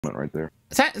right there.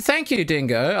 Thank you,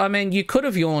 Dingo. I mean, you could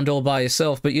have yawned all by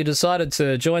yourself, but you decided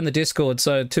to join the Discord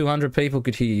so 200 people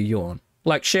could hear you yawn.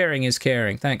 Like, sharing is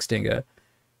caring. Thanks, Dingo.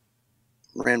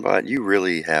 Randbot, you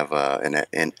really have an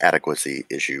inadequacy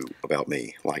issue about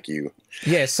me, like you.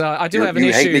 Yes, I do have an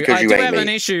issue. I do have an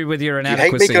issue with your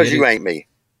inadequacy. You hate me because you ain't me.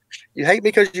 You hate me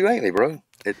because you ain't me, bro.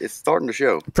 It's starting to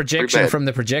show. Projection from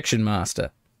the projection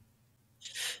master.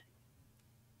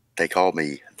 They call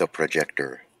me the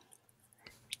projector.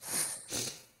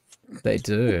 They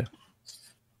do.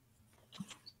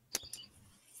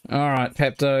 Alright,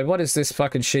 Pepto, what is this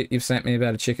fucking shit you've sent me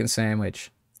about a chicken sandwich?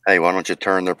 Hey, why don't you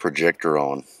turn the projector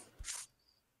on?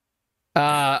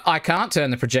 I can't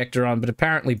turn the projector on, but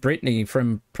apparently Brittany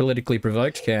from Politically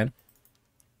Provoked can.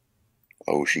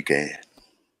 Oh, she can.